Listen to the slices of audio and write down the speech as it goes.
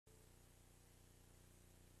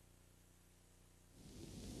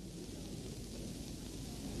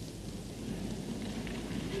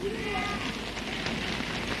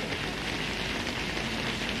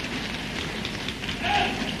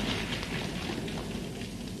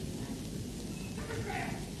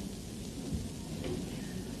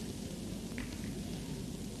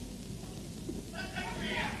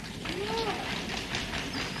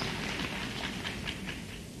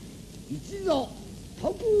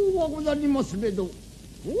はござりますれど、ご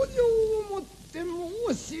情をもって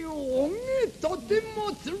申しをおげ立て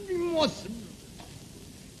まつりまする。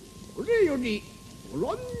それよりご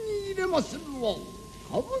覧に入れまするは、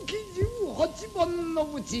歌舞伎18番の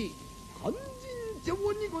うち勧進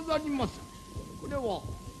帳にござります。これは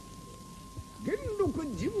元禄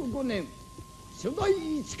15年、初代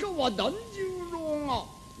市川團十郎が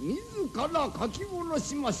自ら書き下ろ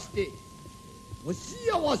しまして、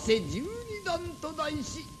年合わせ12段と題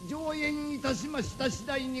し上演いたしました次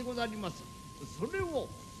第にござります。それを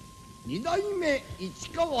二代目市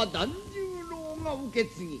川團十郎が受け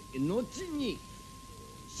継ぎ、後に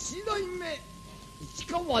四代目市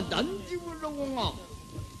川團十郎が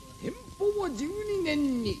天保12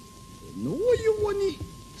年に農用に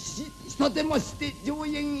仕立てまして上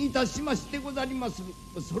演いたしましてござります。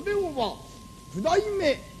それをは九代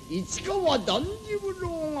目市川團十郎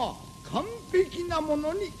が完璧なも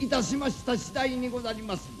のにいたしました次第にござり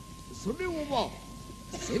ます。それをは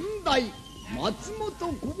先代松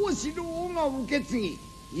本小保四郎が受け継ぎ、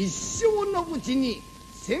一生のうちに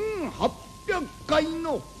1800回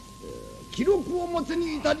の記録を持つ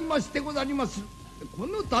に至りましてござります。こ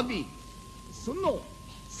の度その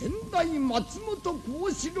先代松本小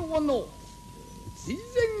保四郎の追善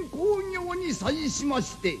興行に際しま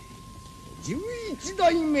して、11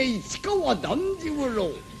代目市川團十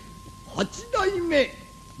郎、8代目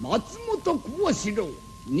松本小保四郎、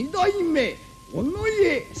2代目尾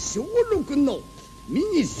上小六の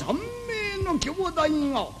右3名の兄弟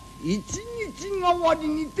が一日代わり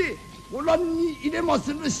にてご覧に入れま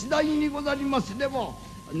する次第にござりますれば、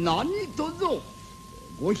何とぞ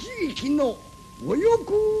ごひいきのご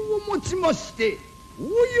欲をもちまして応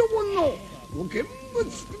用のご見物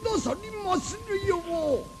くださりまするよう、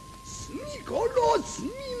隅から隅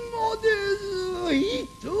までずい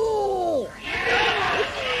とお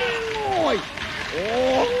いおげ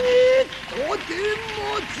とてま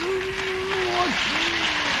つります。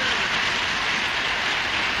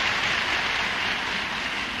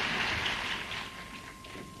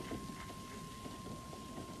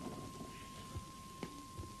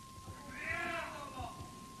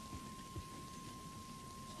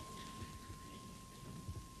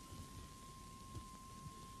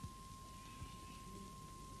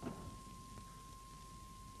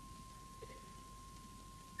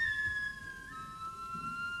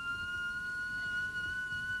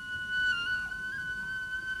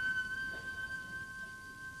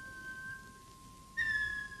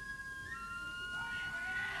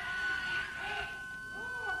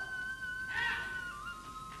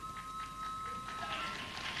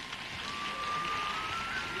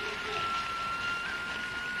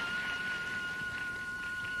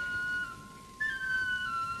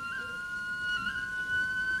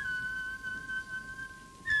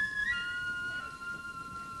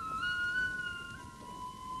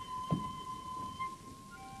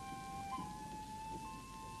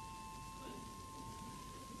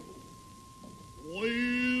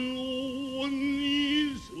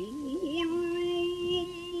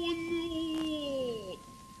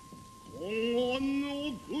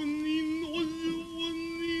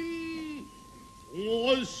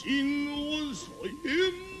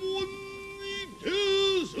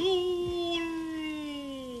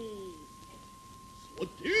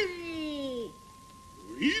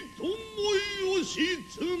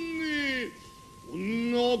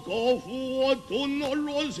となら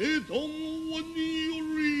せたもによ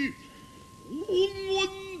り黄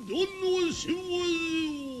金度の仕業を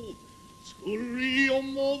作り山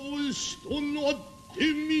伏となって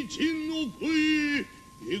道のくへ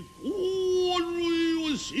へこわる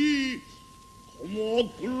よし、鎌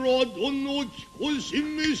倉殿きこし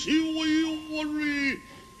めしを呼ばれ、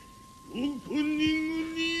六人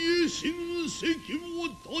国へ親戚を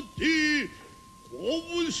立て、拳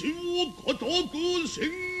を固く戦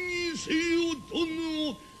にせよとの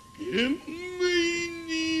厳命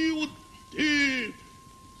によって、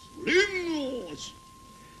それがし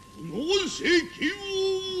この席を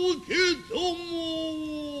受けたも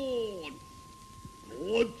方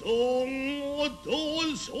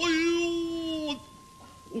々さよ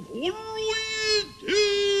心得て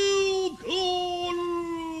おかる。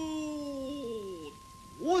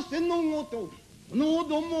仰せのごとき、この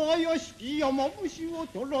ども怪しき山伏を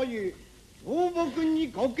捕らえ、倒木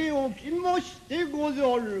にかけ置きましてご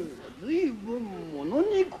ざる。随分者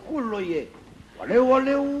に心得、我々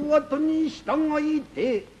を後に従い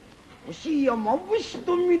て、もし山伏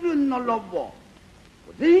と見るならば、お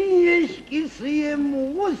前へ引き据え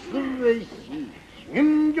申すべし、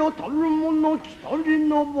信者たる者来たり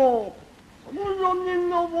なば、そらに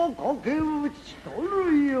名はかけ打ちと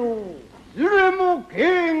るよ。ずれも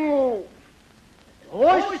敬語そ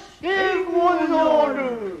してござ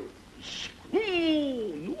る。しかも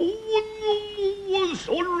のを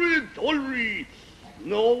されたり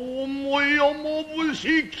なおも山伏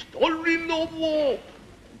来たりなは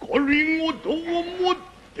仮ごとをもっ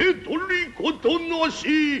て取りことな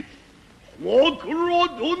し鎌倉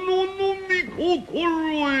殿の御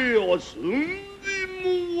心へ遊んで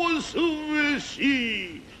申すべ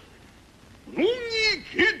しのに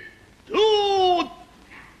決った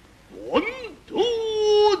本当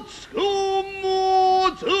つか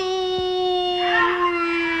まつれ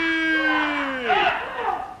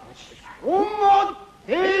お待って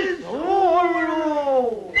候。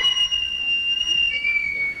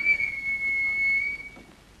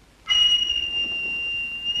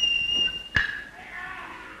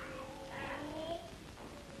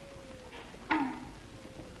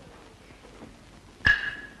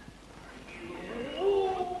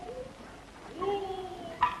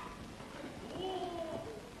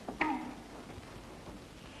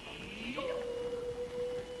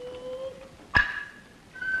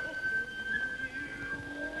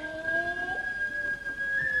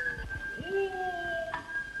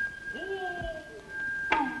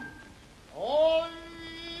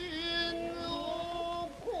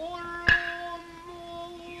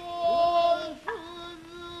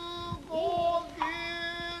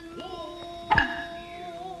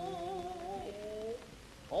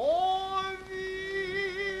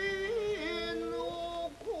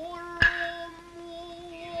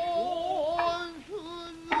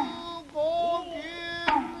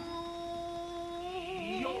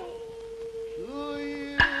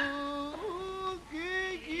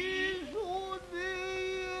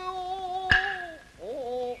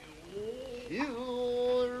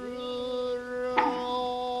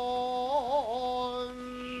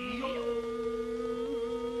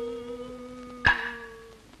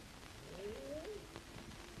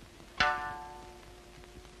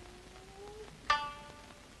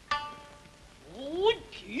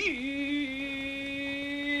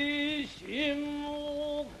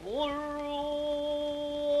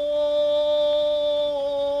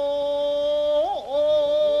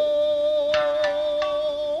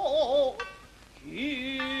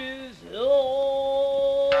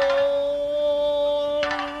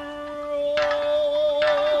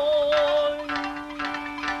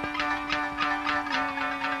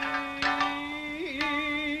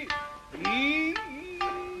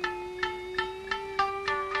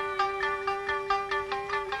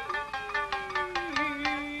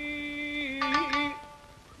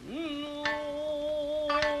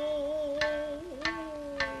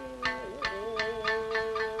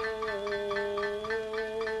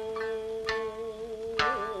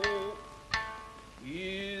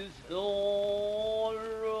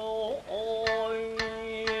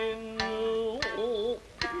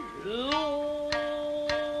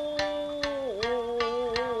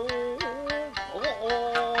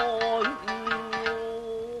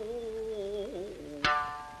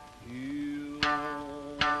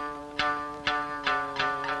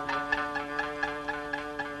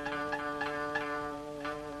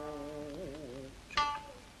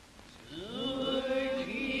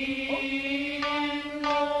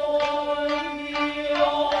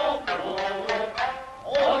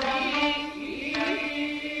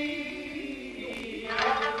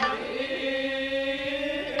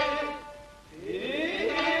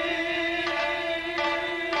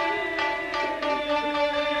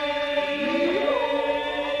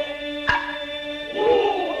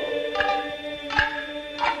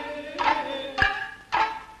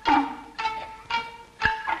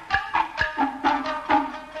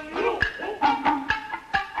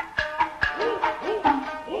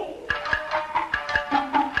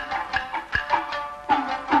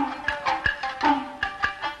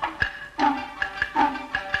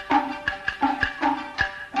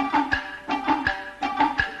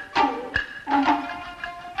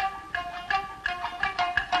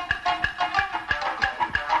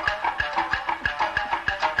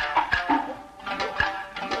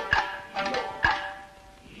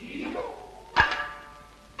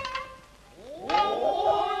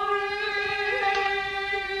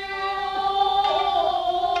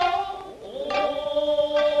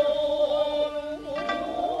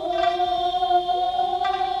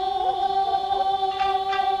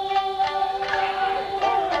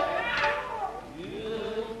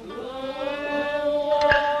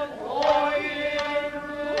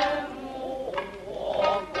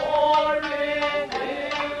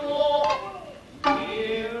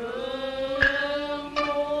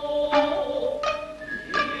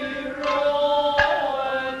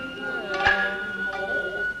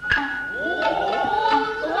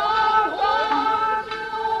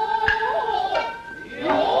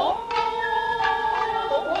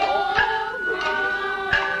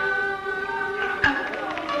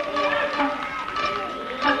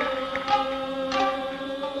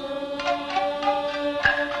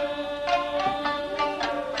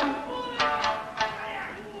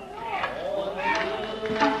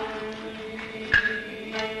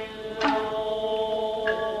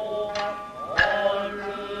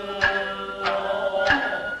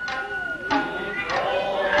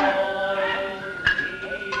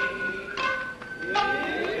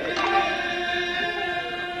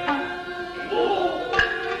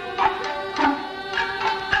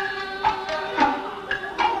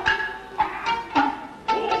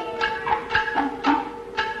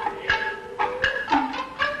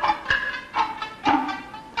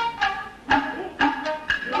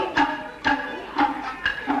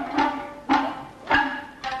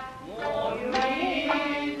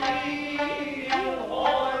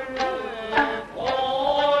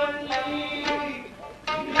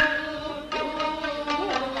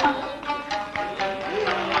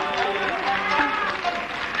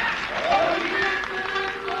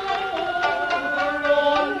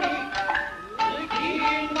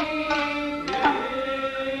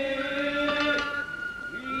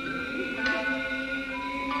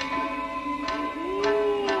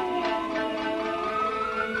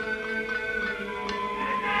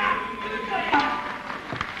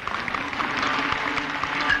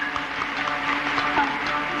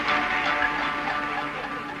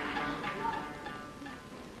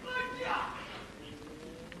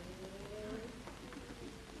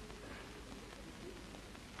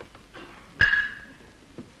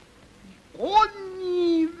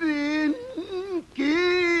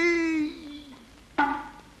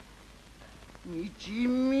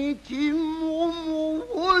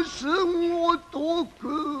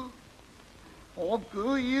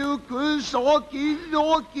先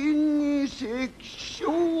々に関所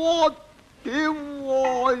あって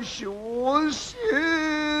は所詮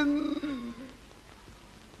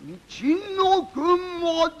一の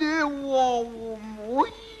熊では思い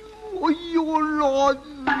もよらず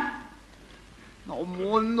名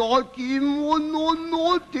もなき者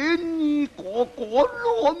の手にかか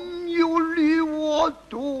らんよりは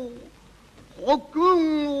と覚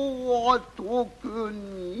悟は特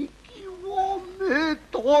に極め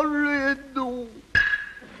たれど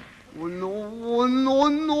おのおの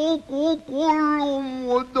の心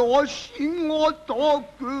も出しがた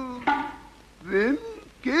く弁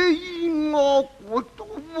慶が言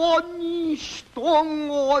葉に従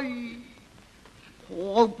いか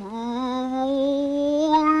ぶ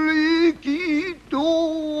りきと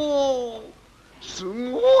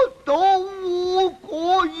姿を変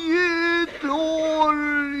えた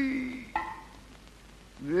り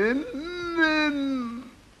めんめん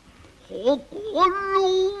心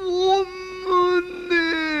を胸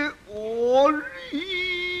あり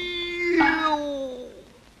よ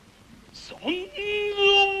三蔵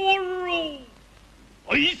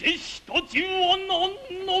愛せしたちは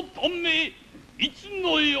何のためいつ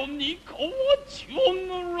の世にかわちは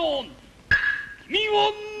ならん君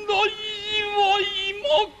は大事は今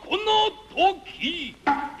この時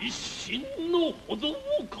一心のほどを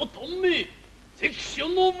固め関所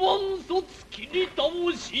の万卒切り倒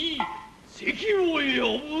し関を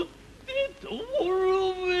破って通る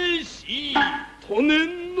べし多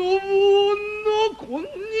年の女今日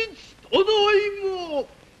ただいま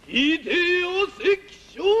秀吉関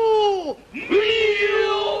所見破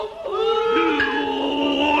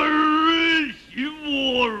れし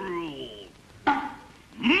わる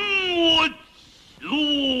もちろ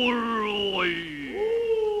い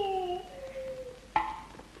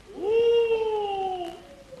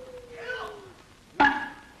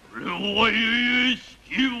これはゆゆし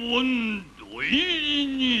き温度入り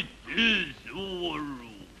にてそうる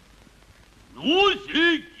の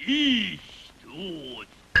席一つ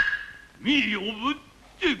身をぶっ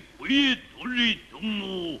て声取りと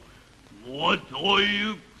もまた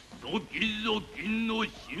ゆく先々の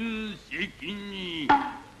親戚に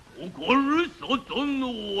心沙汰の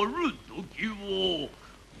ある時は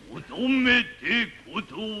求めてこ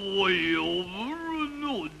とを呼ぶの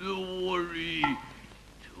であり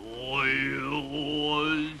たや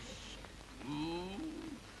しく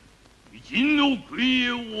一の国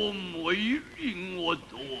を参りが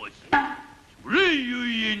たしそれゆ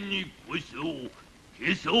えにこそ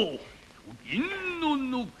今朝時の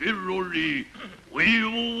抜けられおいを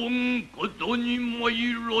ん方に参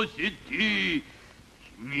らせて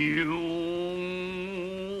君を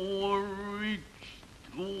生き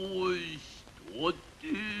としたて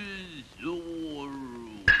そうる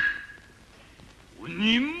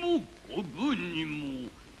鬼も国にも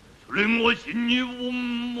それがしにを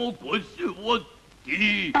任せわって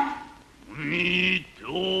見た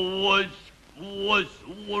わしくは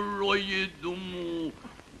そらえども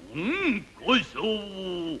こそを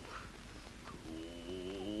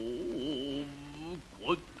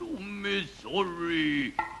深とめされ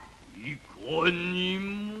いかにも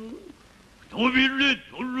くたびれ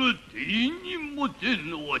とる手にもてな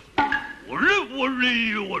し我々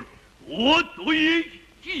よおとへ引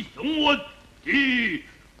き下がって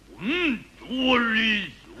通り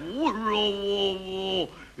空を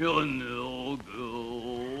やなが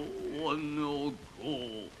なか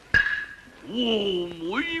お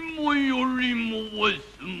思いもよりもわす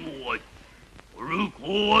ましおるか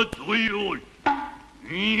とより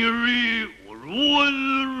見りおろわず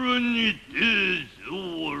るにてそ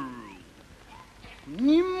うる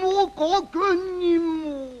にもかくに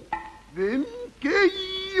も弁慶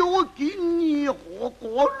よきに計らい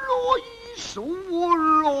そう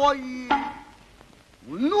らい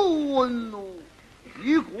おのおの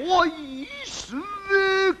位牌すべ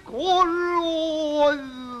からず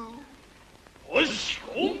かしこ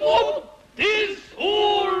まってそ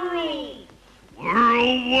うる我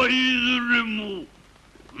はいずれも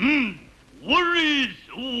我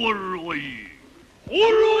そうらいこれ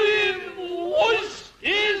もして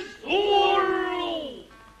そうる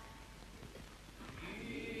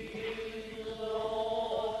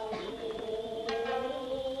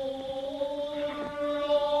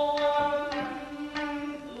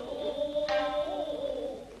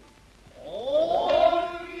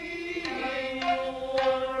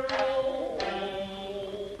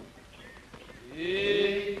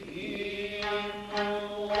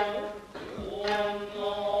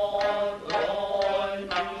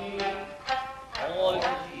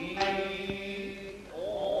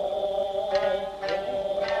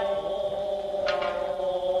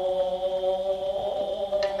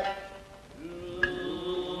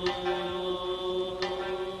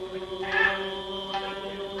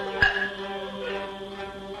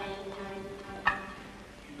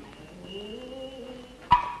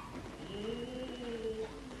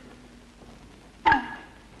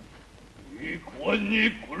に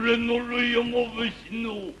これのる山伏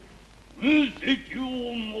の運石を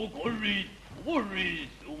もこり通り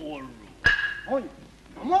そうる。はい、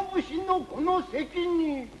山伏のこの席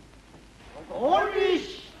にかかり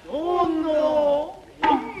しとの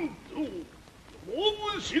なんと山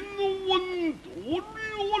伏の運通り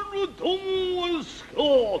おると申すか。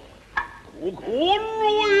心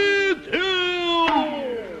得て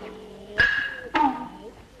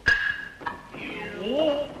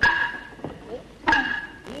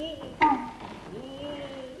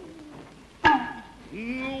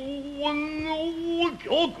客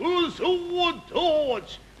様た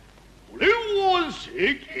ち、これは席に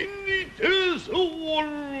てそうる。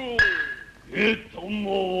たま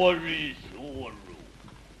わりそうる。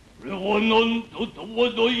これはなんと十和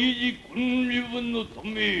大寺君理部のた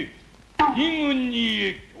め二軍にへ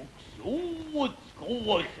曲奏を使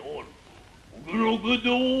わそうる。六六道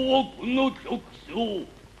はこの曲奏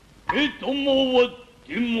たまわって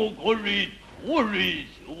もかり通り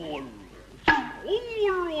そうる。お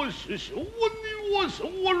ろし性にはそう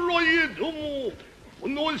らえども、こ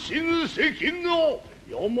の親戚が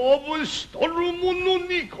山伏たる者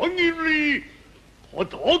に限り固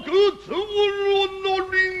くつぶるな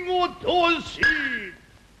りがたし、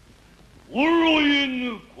笑え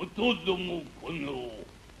ぬことどもこの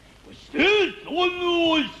そしてそ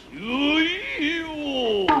の周囲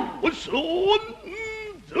をそん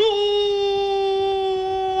ぞ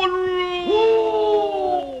る。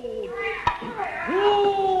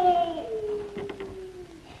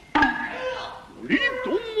頼朝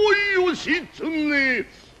義経、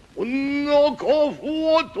女家父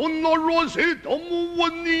はとならせたも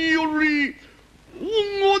により、黄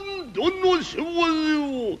金殿少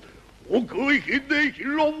女奥秀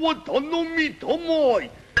平を頼みたまい、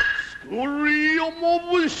作り山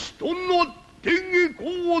伏となって下校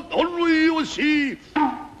なるよし、鎌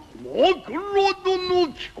倉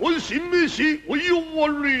殿きこしめしお呼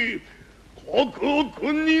ばれ、各国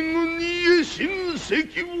々へ親戚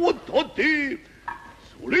を立て、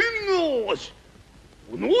それがし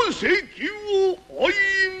この席を相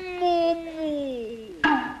まも。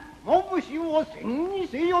山伏を千に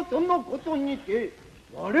せよとのことにて、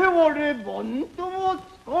我々バンドをつ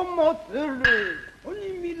かまつる。とに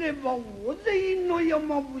見れば大勢の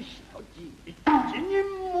山伏たち一人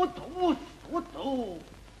も通すこと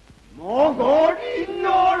まがりな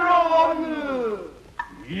らぬ。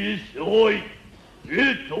急いで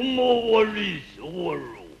とまわりそうろ。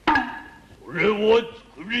それは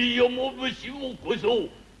作り山伏をこそ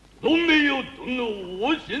とどめよとの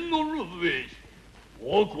仰せのるべし。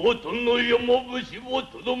我がとの山伏を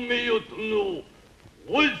とどめよとの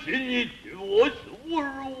仰せにてはそうろ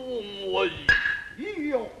思わじ。い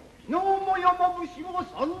や、昨日も山伏を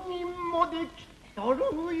三人まで切ったる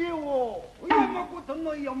上は、お山こと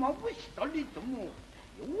の山伏たりとも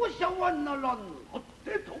容赦はならぬ。あっ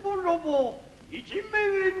てともらば一名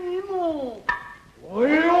にもお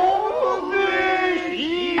よべ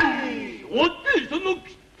し。さてその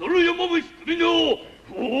切ったる山伏組の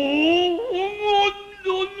黄金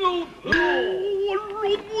殿か。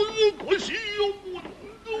難しいよもん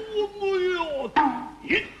どもや。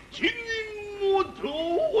一人も通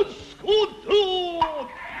すこと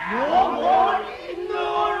まがりな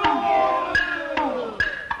らぬ。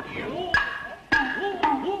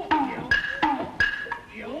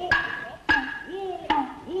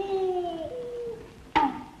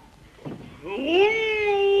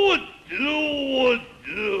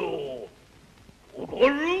かか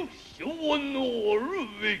る不祥のある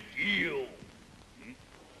べきよ。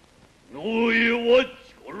能へは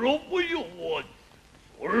力不要わず。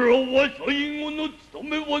これは最後の務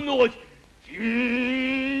めはなし。金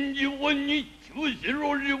次は日中せら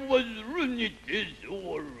れはずるにてそ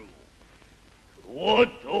うる。わ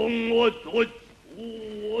たがたちを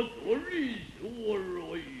はたりそう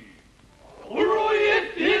らい。心得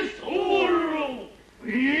てそうろ。見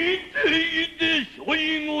ていて最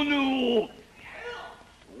後の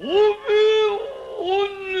おべお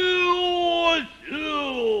ねわす。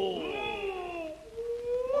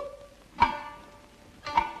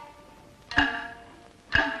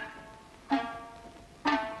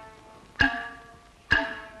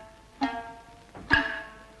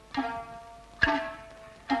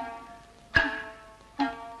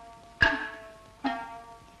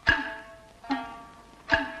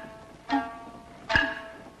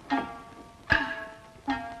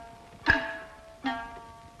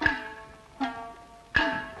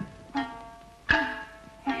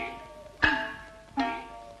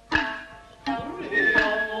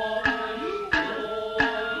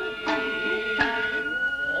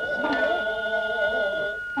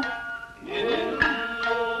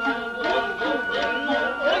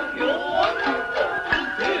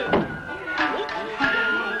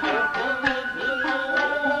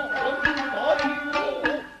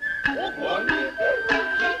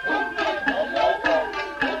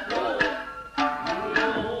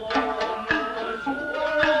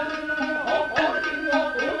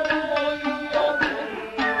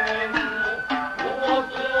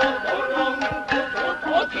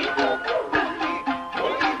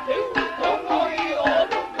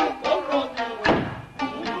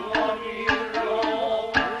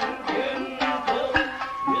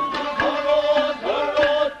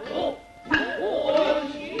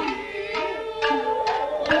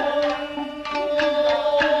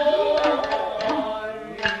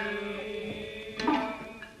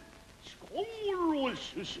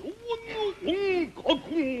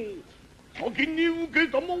先に受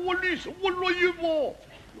けたまわりそうらえば、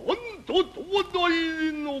なんと東大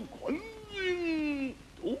の肝心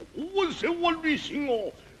と仰せわりしが、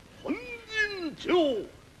肝心帳、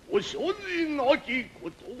お所持なきこ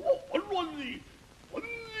とはあらず、肝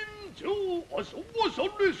心帳遊ばさ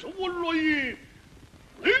れそうらえ、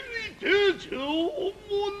これにて弔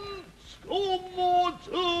問つかまつ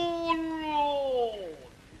ら。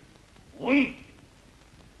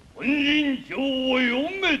本人帳を読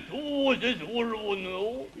めと仰せ候の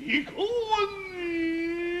いかに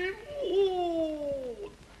も。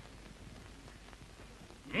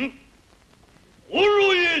心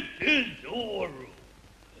得て候。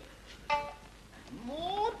も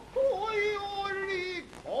とより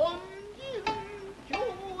肝心帳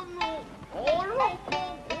のあらば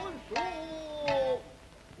こそ、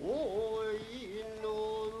おいの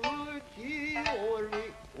うちより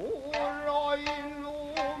往来の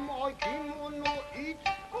巻物一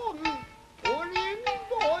貫取り出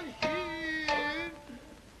し、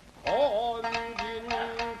肝心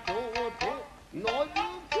帳と名付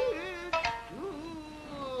けつ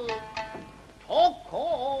高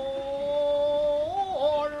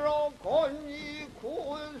らかにこ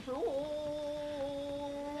そ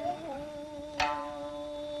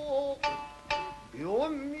読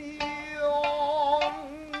み上げ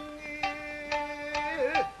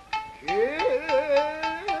け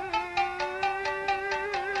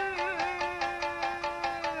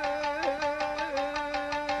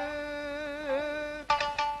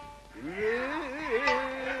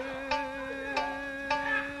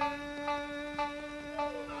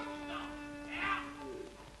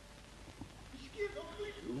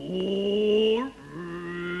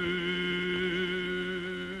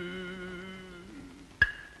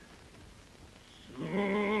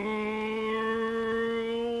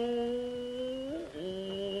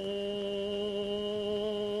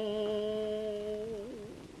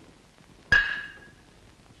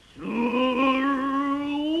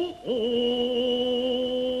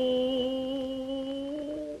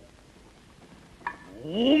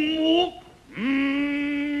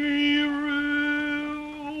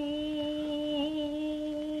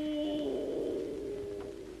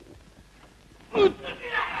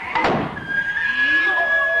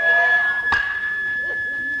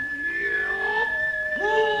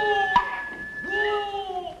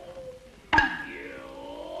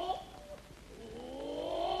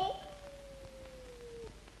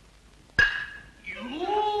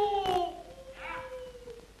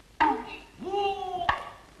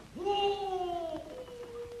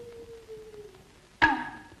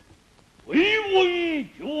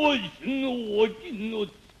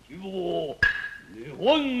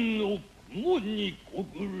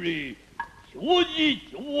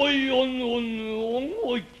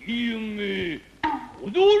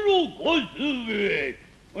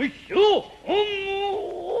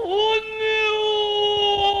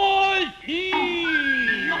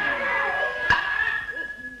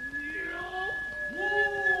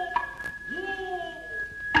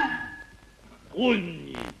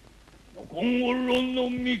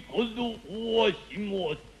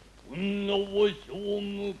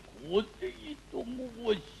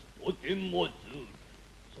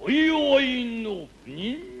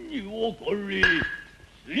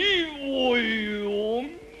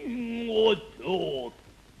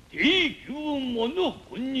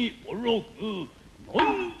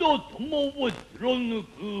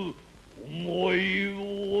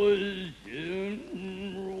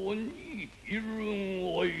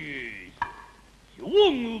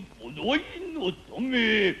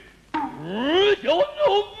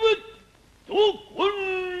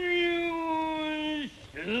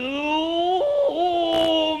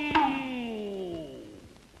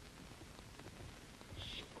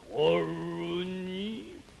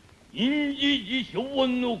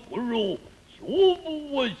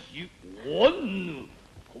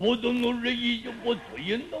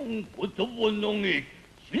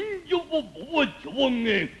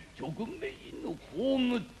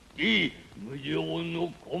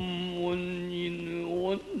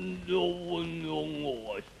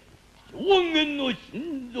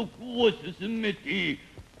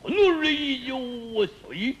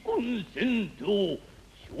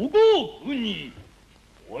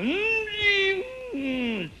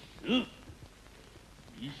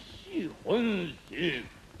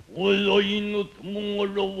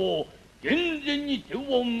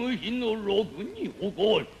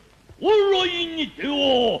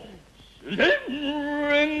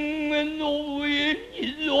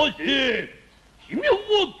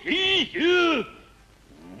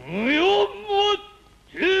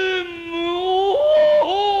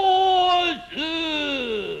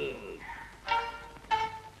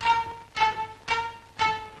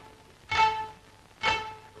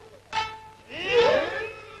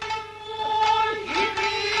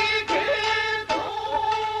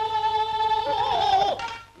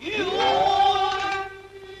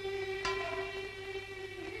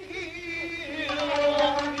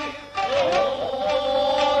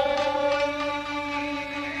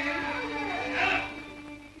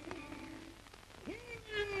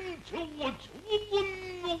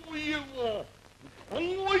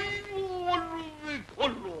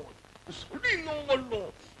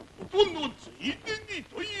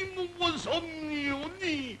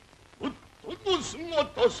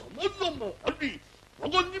我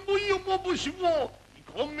がにも山伏はい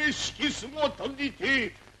かめしき姿に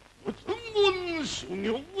て仏門修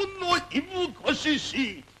行のいぶかし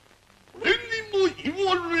し、これにも言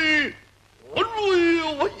われあるや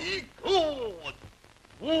いか。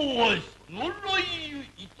おお、その来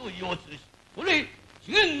意とやつし、それ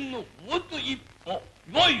次元の大と一派、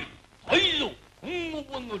いわゆる大蔵本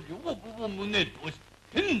後の両部を胸とし、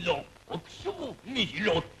天山悪所を踏み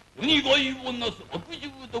開き、鬼害をなす悪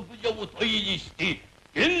獣毒者を退治して、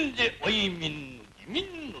現世愛民の自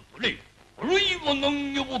民の取れ、あるいは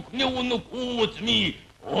難行苦行の功を積み、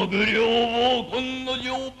悪霊を今の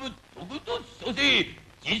成仏得とさせ、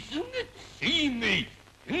実月生命、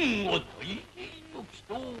天を大事の祈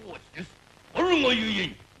祷をしてす。あるがゆえ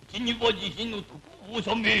に、うちには慈悲の徳を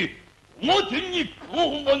収め、表に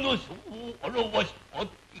顔馬の書を表したっ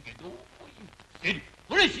てけど、せる。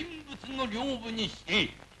これ神仏の領部にして、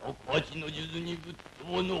108の数に仏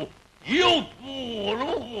頭の意欲を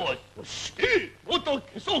表す。そしてまた今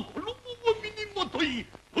朝衣を身にまとい、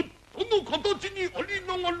仏頭の形にあり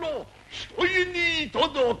ながら一重にいただ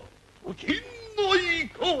く時ない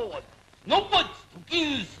か。すなわち時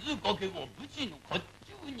ん数かけは武士の甲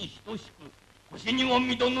冑に等しく、腰には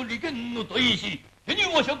御田の利権の大使、手に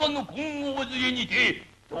は釈迦の金剛杖にて、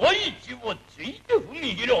大地はついて踏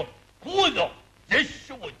み開く。講座絶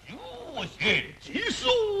唱十をせ。実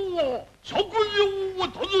相は釈上を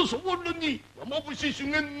携わるに山伏修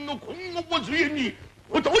験の金剛杖に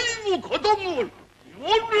五体を傾る。言わ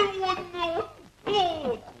れはなんと。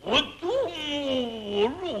ことも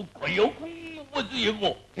愚かや金剛杖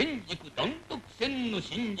は天竺断徳戦の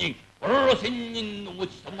新人、あらら千人のお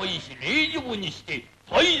ちさまいし霊場にして、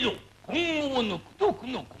大蔵金剛の功徳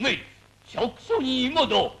の米、釈所に今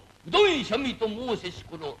だうどんしゃみと申せし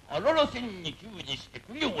頃、あらら千に給仕して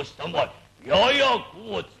苦行したまい、やや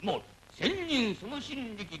こうつまる。千人その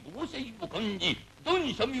心力合成を感じ、うど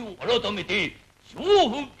んしゃみを改めて、勝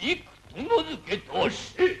負ビクと名付けた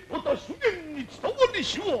し、また修験に伝わり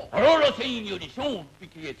しは、あらら千より勝負ビ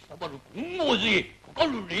クへ伝わる金剛杖、かか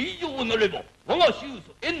る霊場なれば、我が宗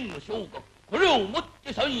祖縁の昇格、これをもっ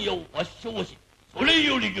て山野を圧勝し、それ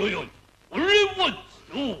より御用に、俺は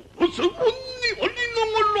仏門にあり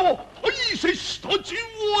ながら大切したちは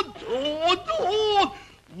ただ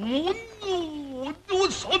物を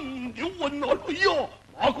脅さんではなるや。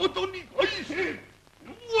まことに大切で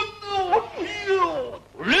はなるや。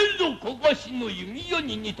これぞかがしの弓矢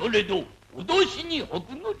に似たれど、脅しに白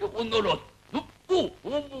の量なら仏法方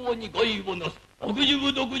々に害をなす悪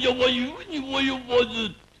獣毒者は言うに及ば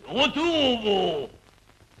ず、たとば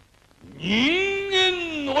人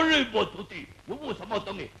間なればとて世を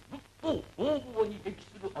妨げ仏法方々に適す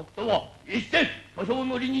る悪とは一切多少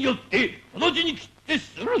の利によって直ちに切って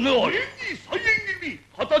するな。縁にさえぎみ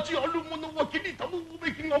形ある者は切りたむ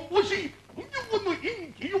べきが、もし無行の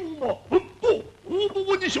陰気ようま仏法方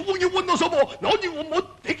々に証言をなさば何をもっ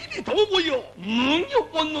てきりたむや。無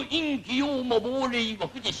行の陰気ようま亡霊は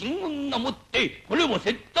富士神軍なもって、これは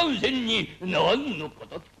摂丹戦に何の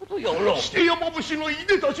形ことやら。して山伏のい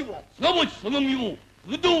でたちは、すなわちその身を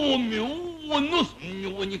不動明王の尊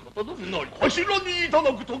用にかたどるなり、頭にいた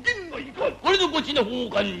だくと銀のいかん。これぞこちの宝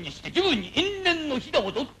冠にして自分に因縁のひだ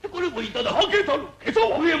を取ってこれをいただく。かけたる今朝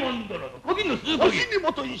は上曼荼羅の鍵の数先影、に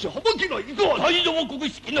まといし幅木がいかん。大道国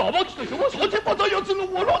式の暴きと評さてまたやつ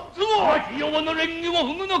のわらっつはし世の蓮華は不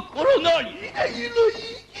遇な頃なり、いでいる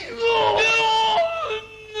息が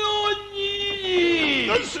何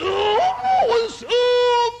なすもすも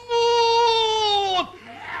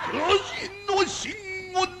巨人の真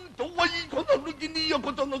言とはいかなる気にや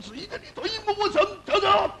ことのついでにといもさんた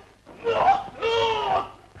だ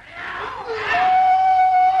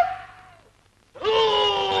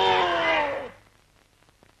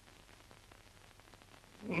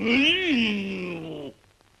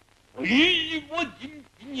大事は人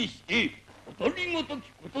皮にして当たりがたき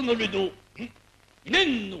ことなれど、記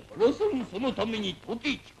念の原さんそのために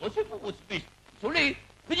時聞かせもおすべし。それ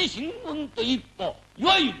富士神軍と一派、い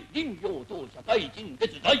わゆる林業等社会人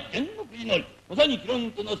鉄大天の国なり、まさに議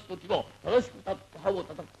論となす時は正しく立って歯を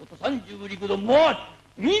叩くこと30陸度もあ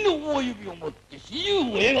り、右の大指を持って四十を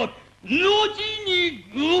描く後に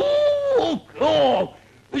豪華。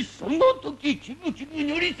その時キブキブ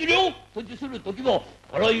にょりすりょとじする時は、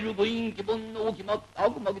あらゆるご隠気本の決まった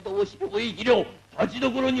悪魔とおしを生きりょ立ちど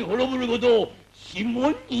ころに滅ぶることを下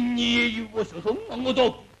人に英雄を注んだご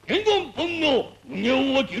と剣言本の無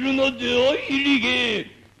行を切るのであいりげ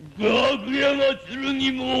楽屋が剣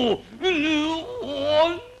もぬお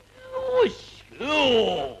んのし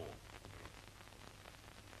ょう。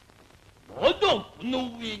まだこの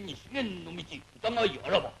上に資源の道疑いあ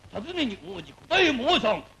らば尋ねに応じ答え申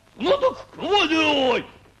さん。その時食わでおい。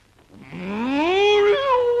無料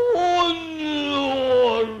に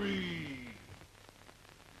あり。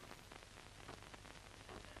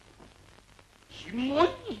紐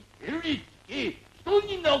にへりつけ、人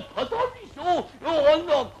にな語りそう。あ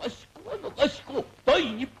なかしこ、あなかしこ。大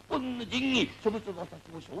日本の陣に、諸仏馬たち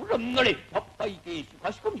も昇乱なれ。百杯亭主、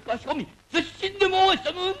かしこみかしこみ。絶心で申し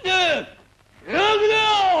たもんで。やくだ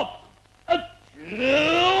あっつー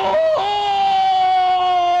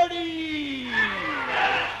り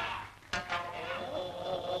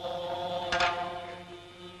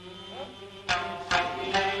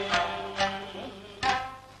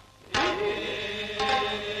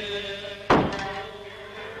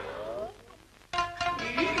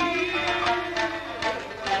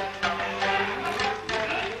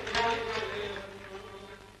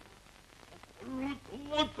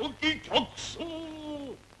時客層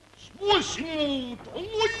しばしも疑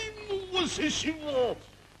い申せしは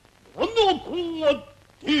七子あっ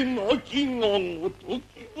て亡きがごと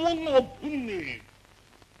き我が船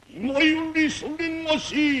今よりそれが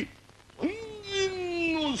し単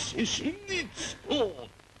人の世主につか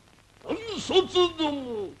暗殺ど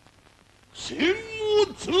も戦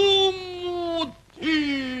物をもって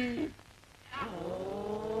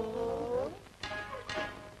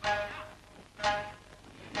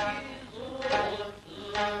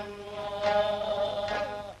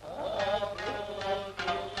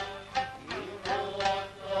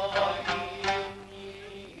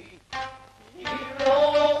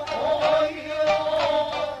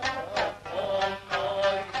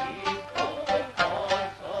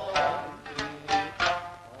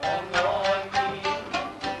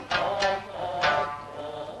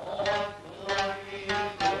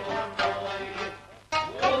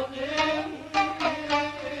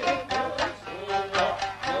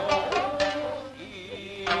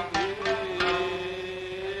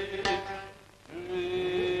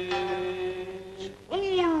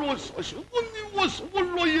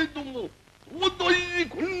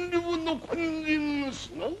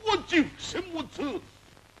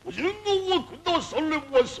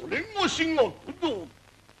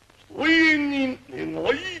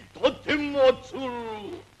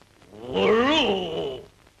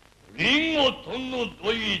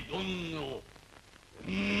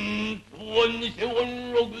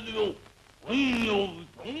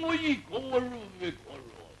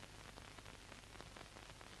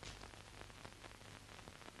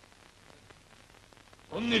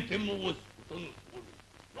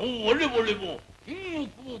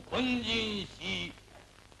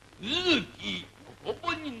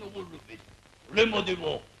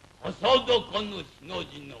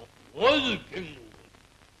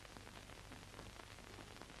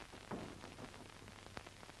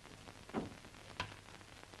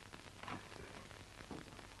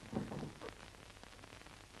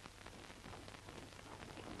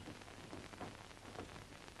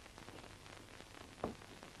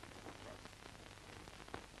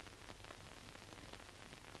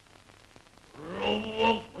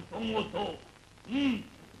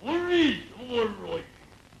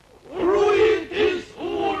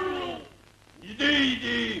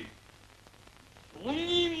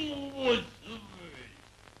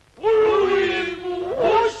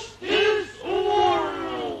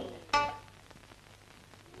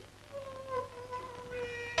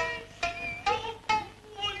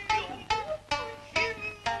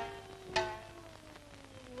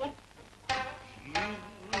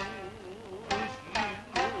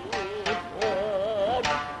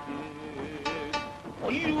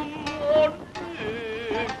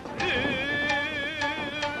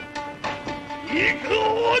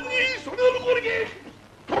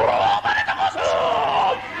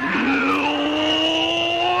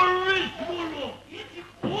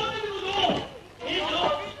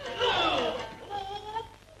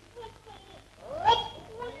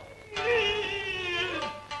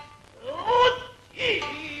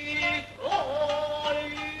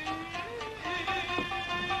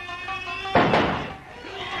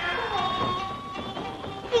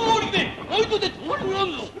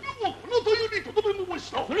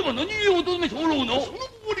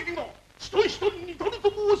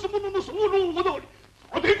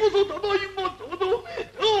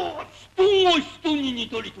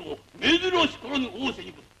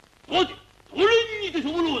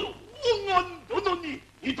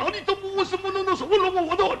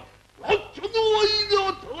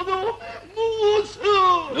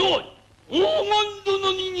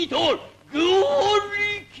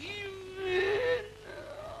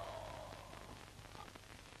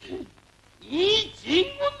いいちん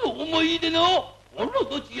ごの思い出のおろ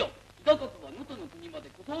どちよ。だかくは能登の国まで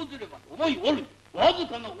ことをわず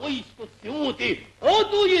かなお石と背負うて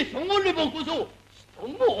後へ下がればこそ人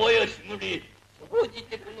も怪しむれ。総じ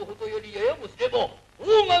てこのほどよりややもすれば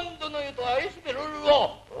大満殿よと怪しめられる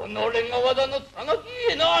は己が技のつが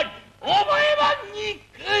きへなり覚えば憎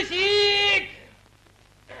し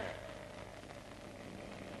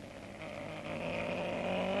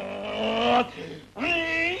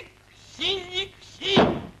憎しい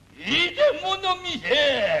でもの見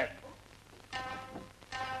せ。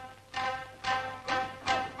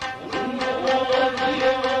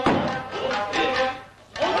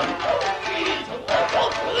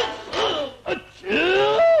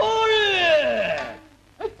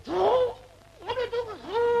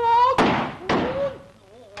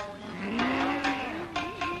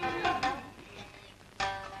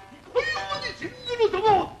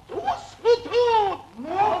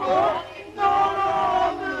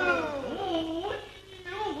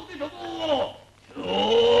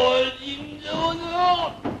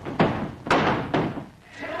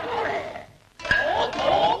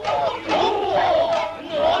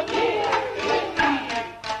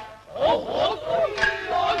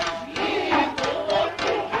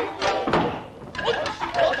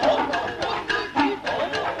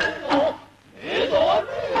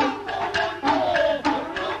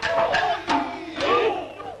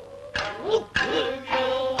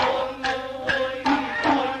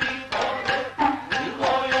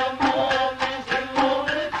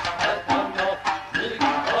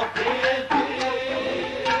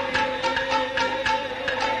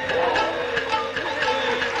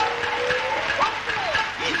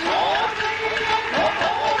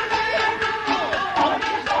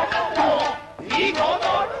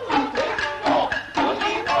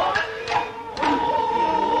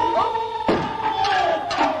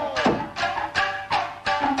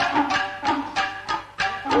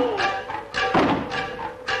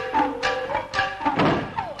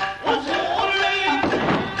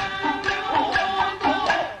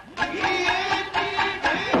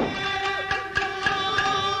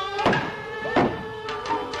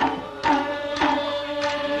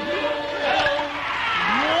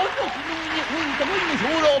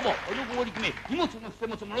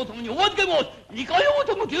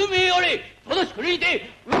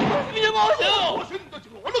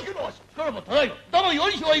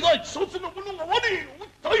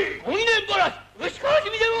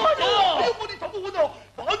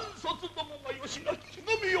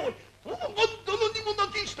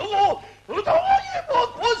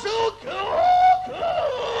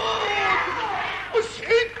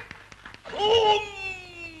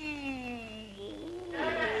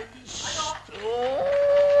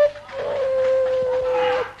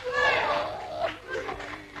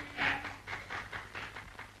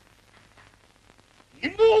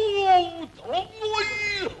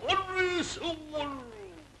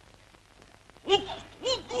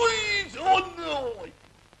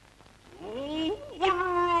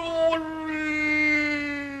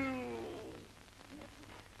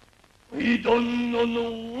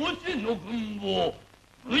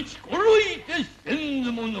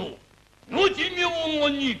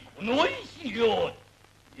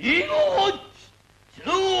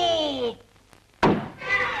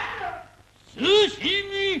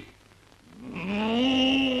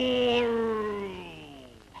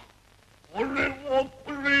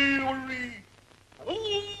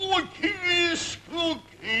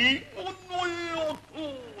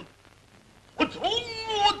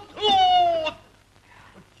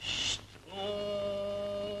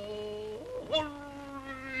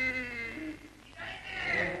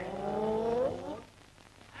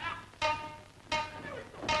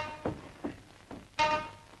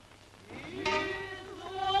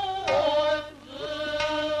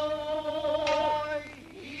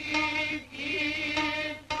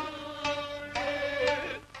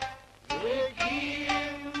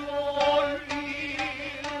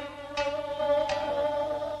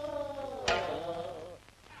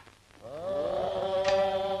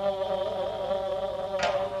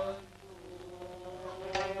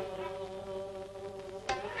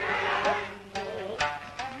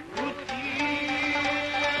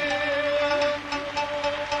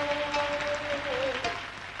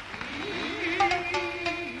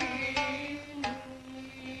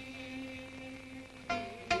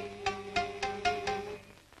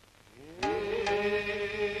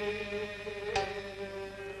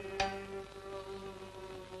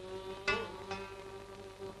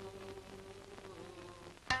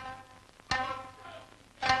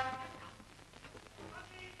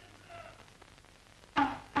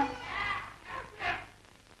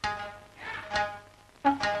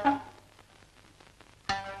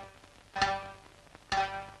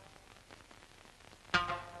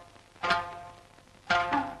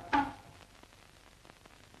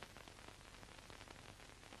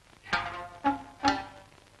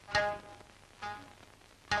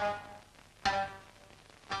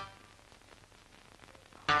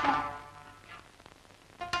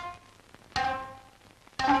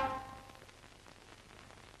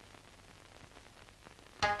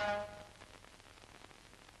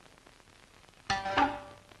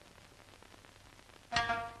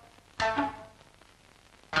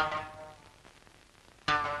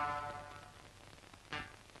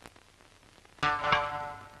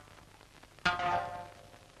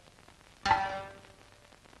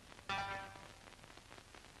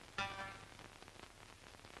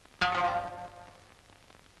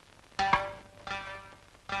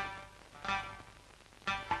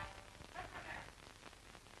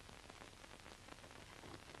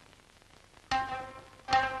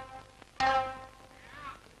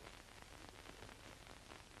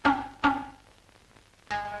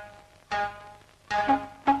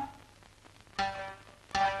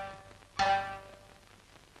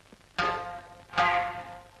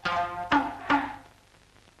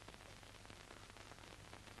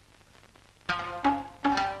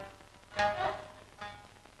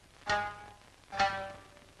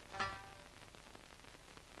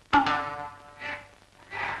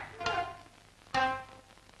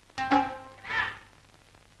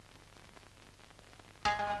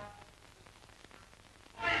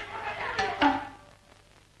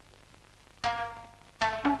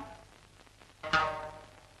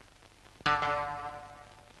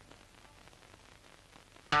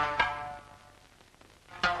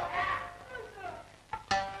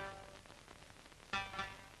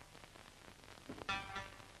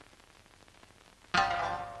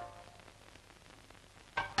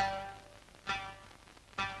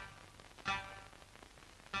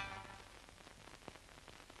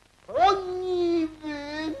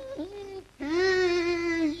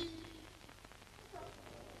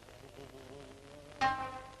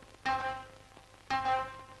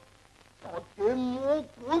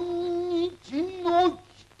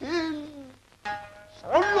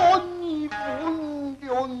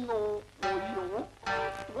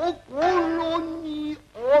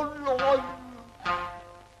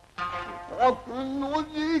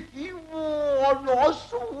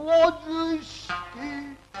ずして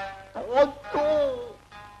たと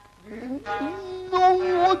天の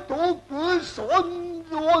ごとく三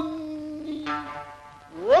尊に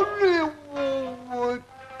我を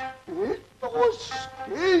手助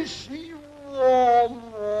けしは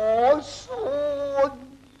まさに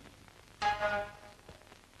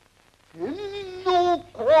天の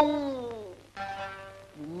官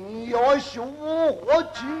宮小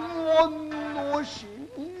八万の神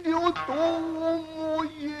領と思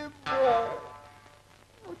えば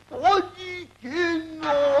たじけな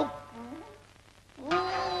く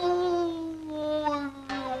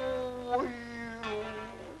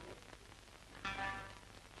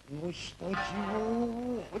私たちを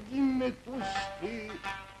はじめとして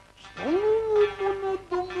人の者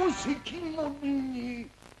ども関守に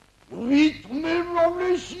呼び止めら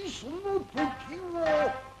れしその時は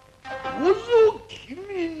どうぞ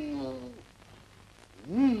君の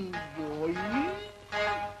運命と思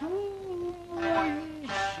いし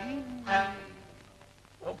にま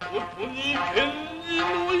ことに源氏の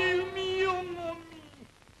弓矢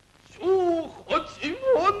神小八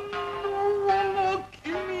万の我が君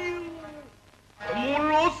を守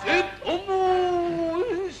らせたも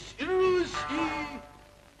印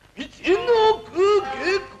道のくけ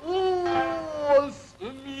こ住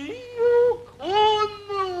よかな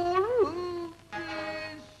るべ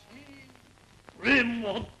しこれま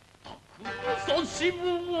ったくさしも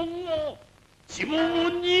が地方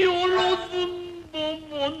におらずんば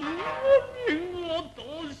まぬ我がた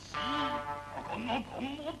しなかなかも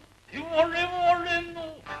って我々の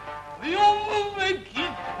悔やむべきと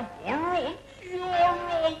ころにあ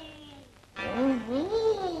らず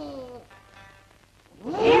お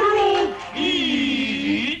ろき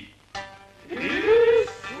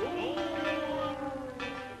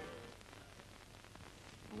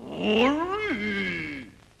おれ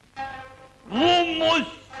我が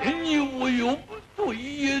背に及ぶとい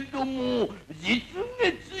えども実月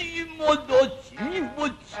今だちにも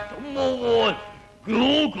ちともはごあ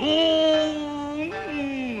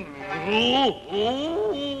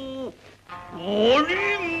り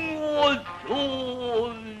がと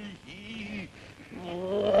しあ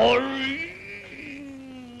り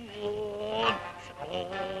がとし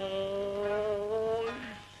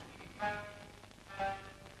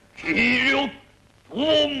気力と申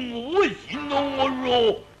しながら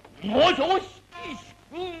まさしき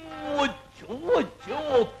主君を長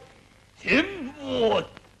々天は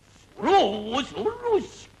恐ろし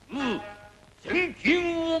く千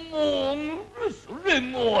金をもぐるそれ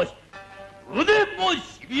が腕もし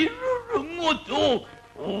びるるごと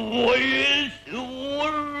覚えすお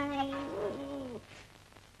る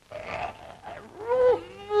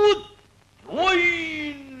とい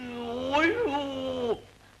のよ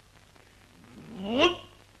もっ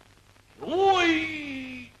とい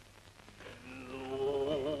の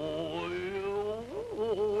よ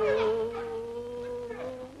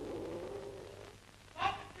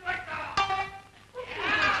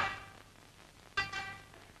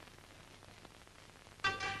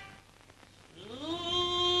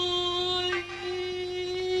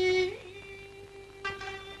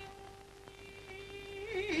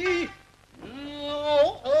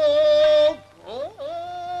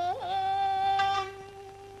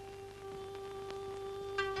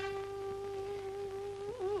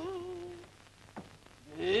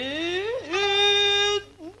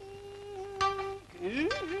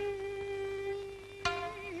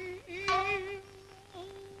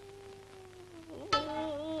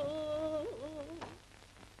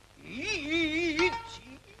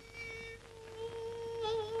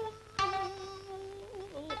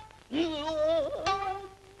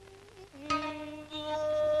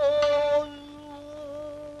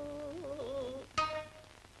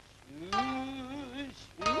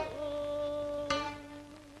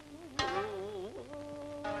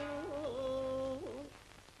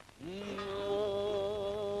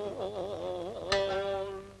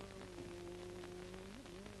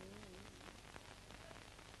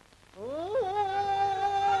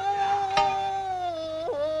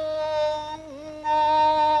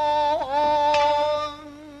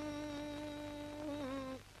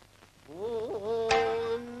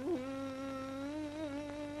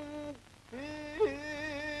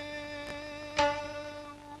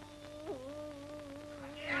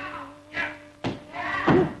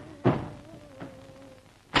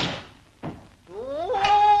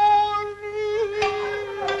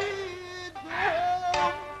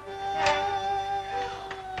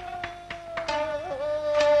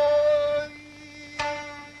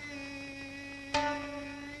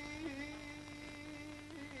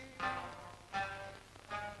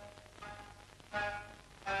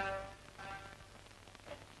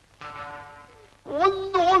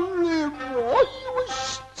오늘의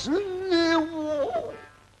요시츠네 와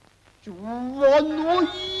주와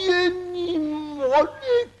너희의 말에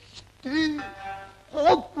기대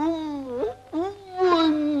하고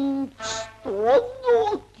부분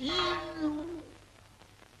치도노기요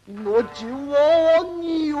너지와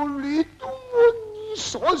니올리 동원이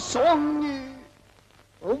사상에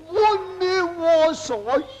어머니 와서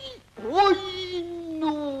이거이노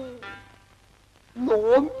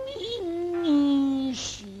너미니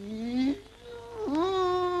시음네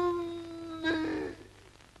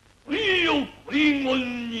의욕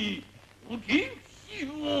의원니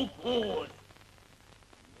우김시오고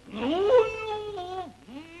노노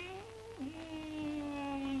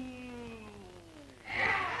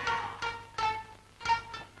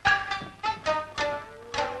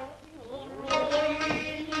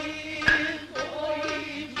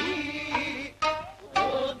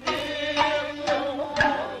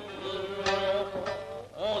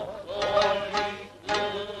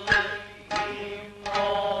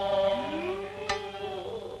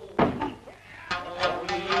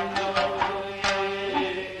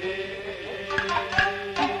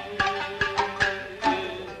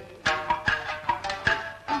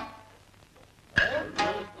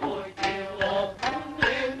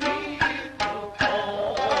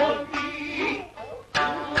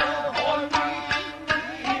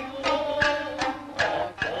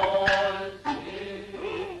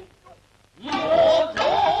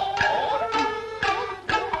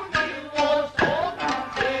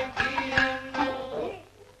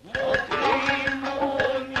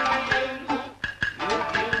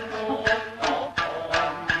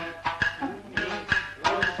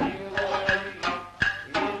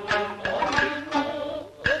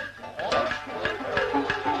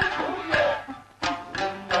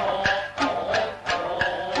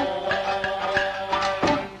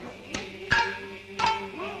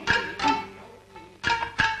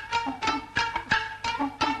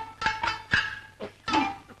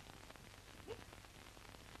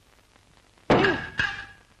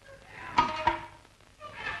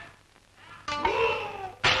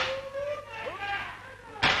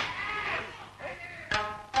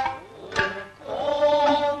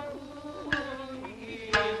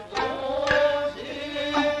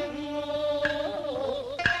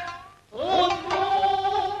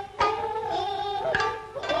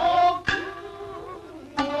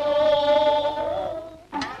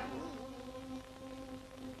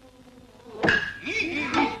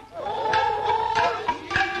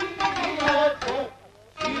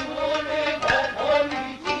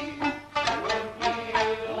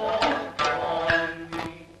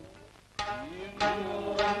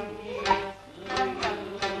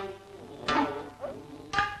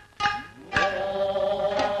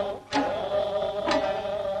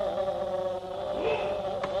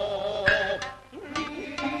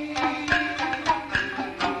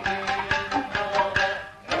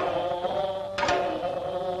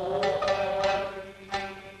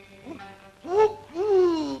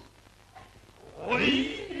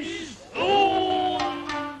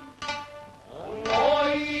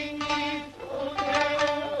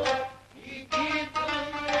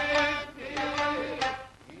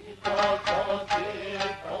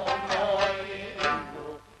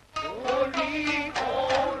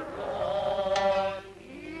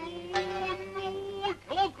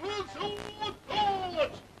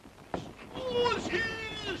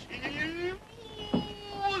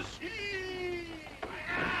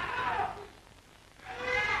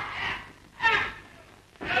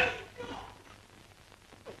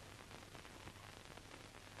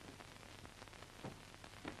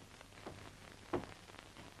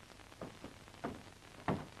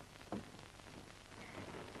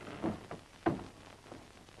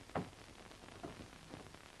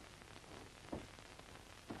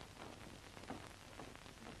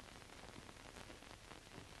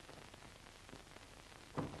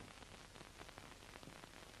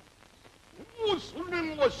そ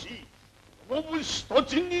れがし、こぶした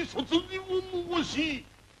ちに卒業申し、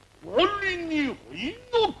我に不意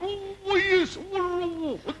なく覚え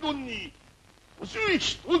候ほどに、年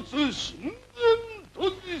一つ神前と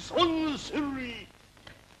持参せり、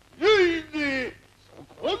礼で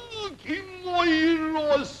杯参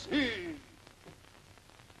らせ。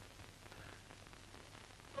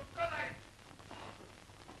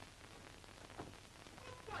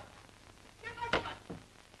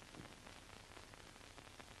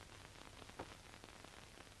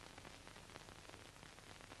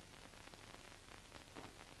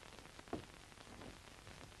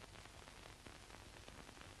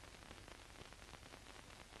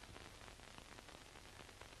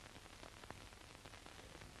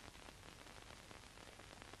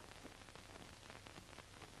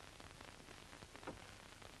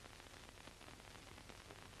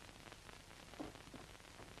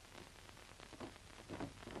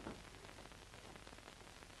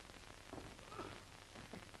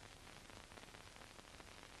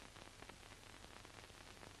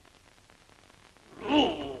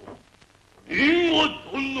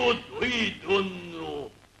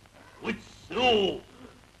Onoe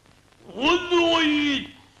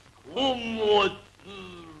tsukomotsu.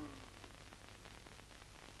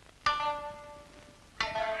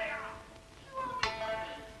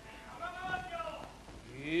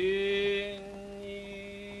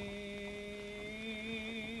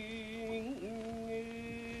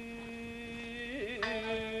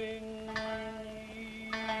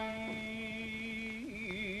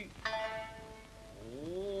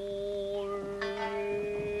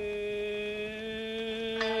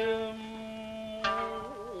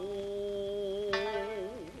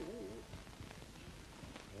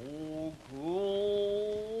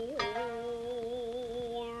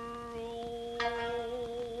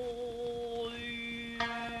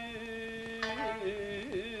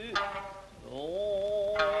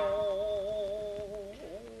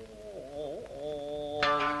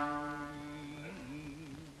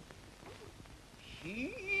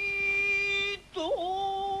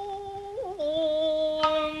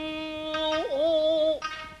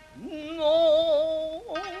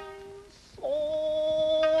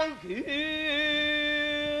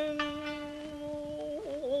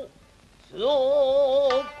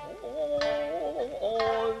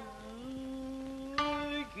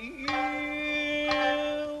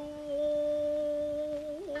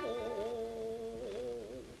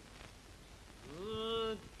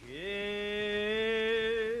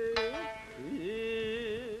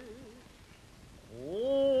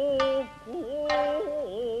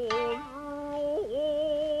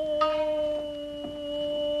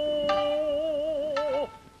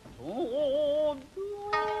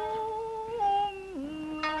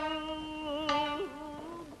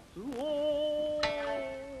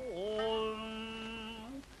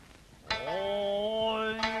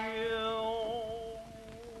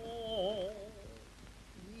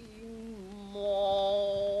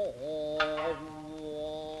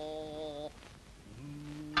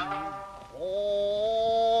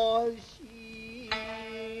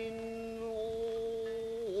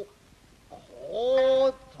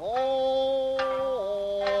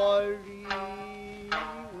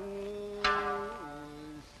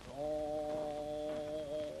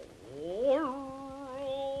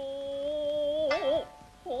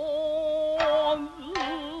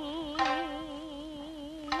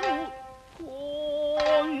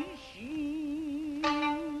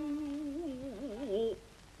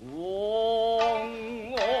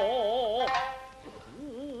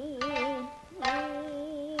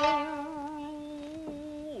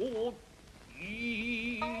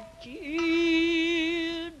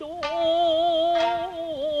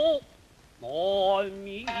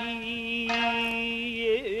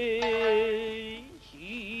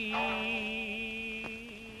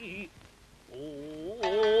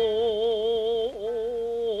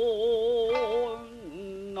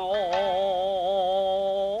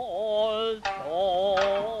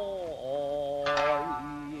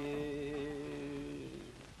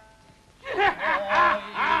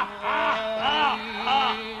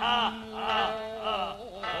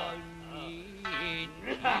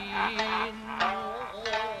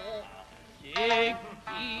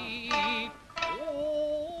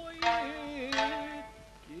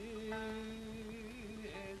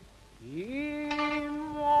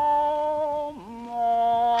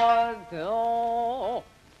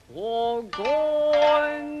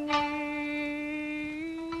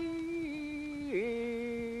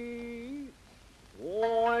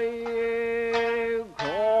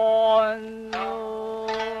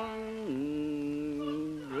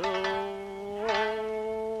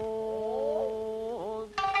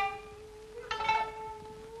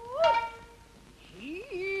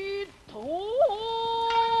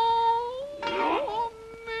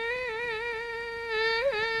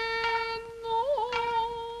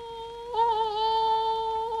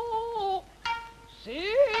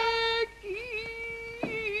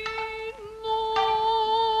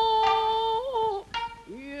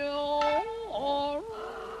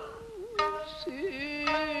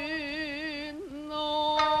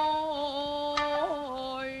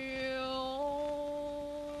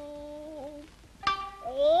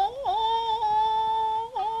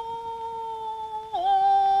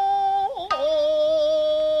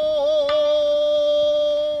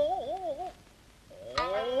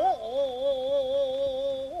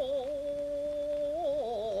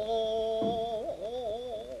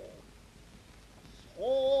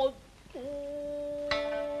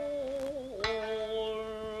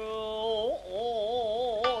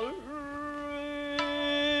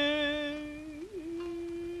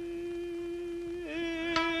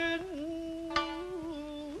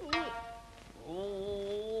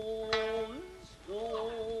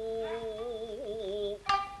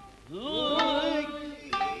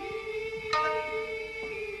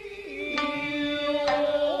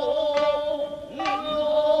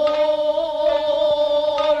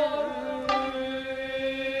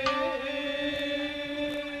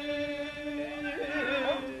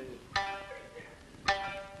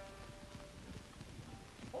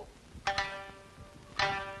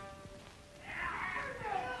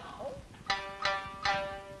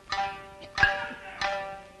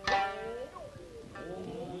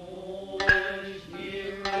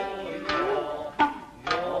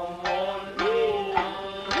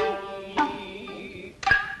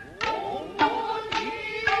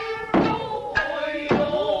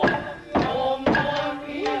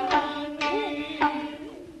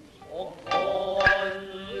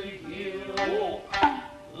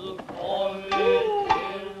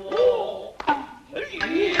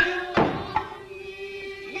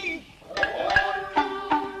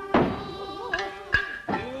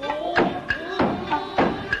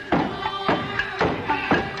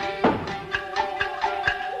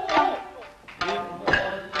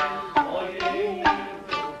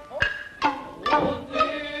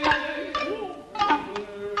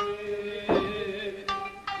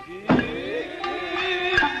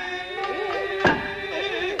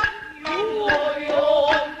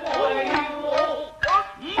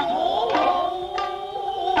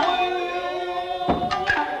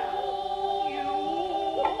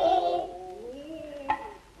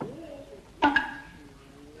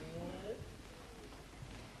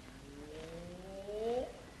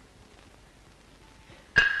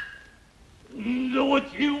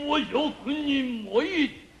 職に参っ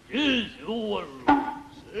ておる。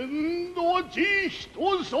先立ち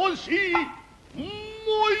人差し舞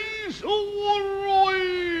いそろえ。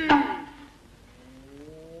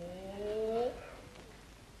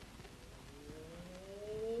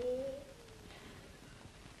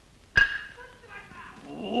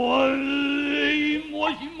万礼も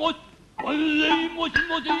しもし、万礼もし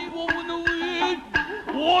もし、おの上、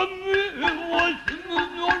おめはすぐ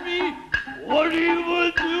のり、我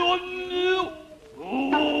は残念。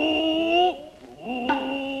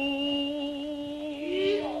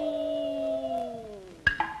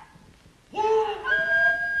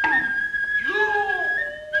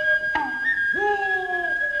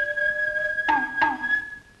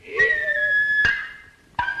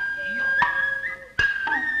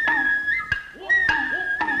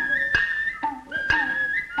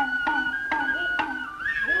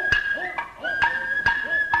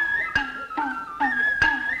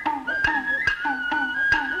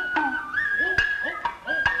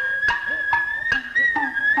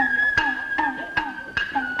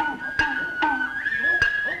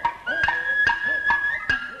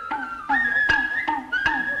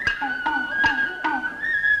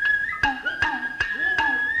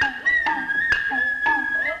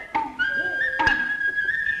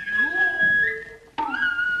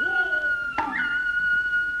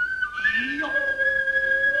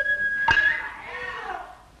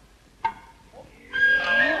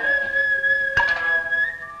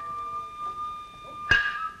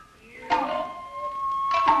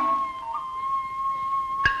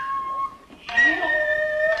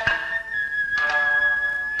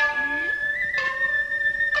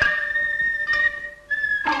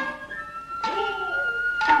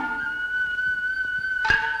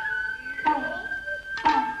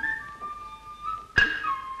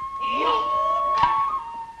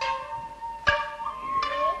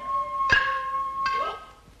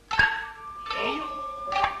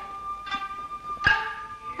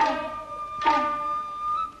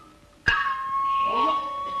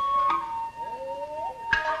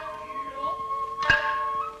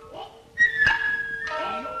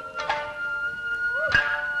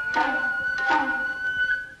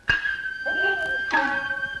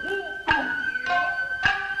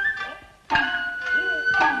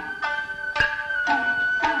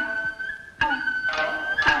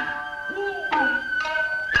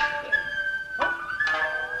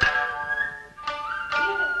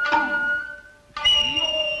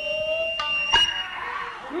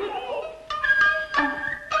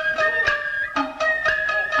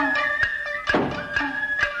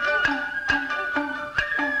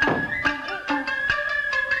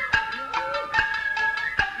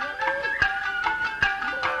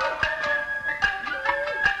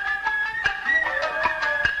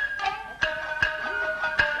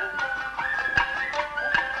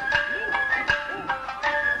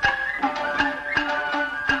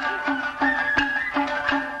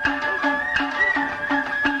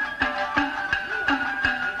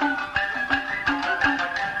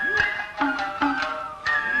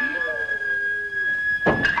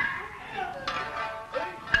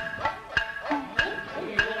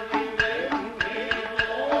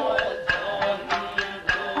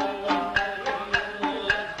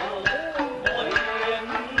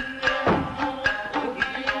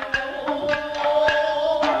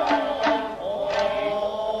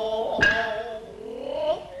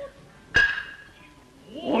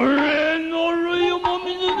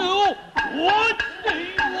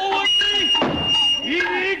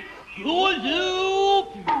教授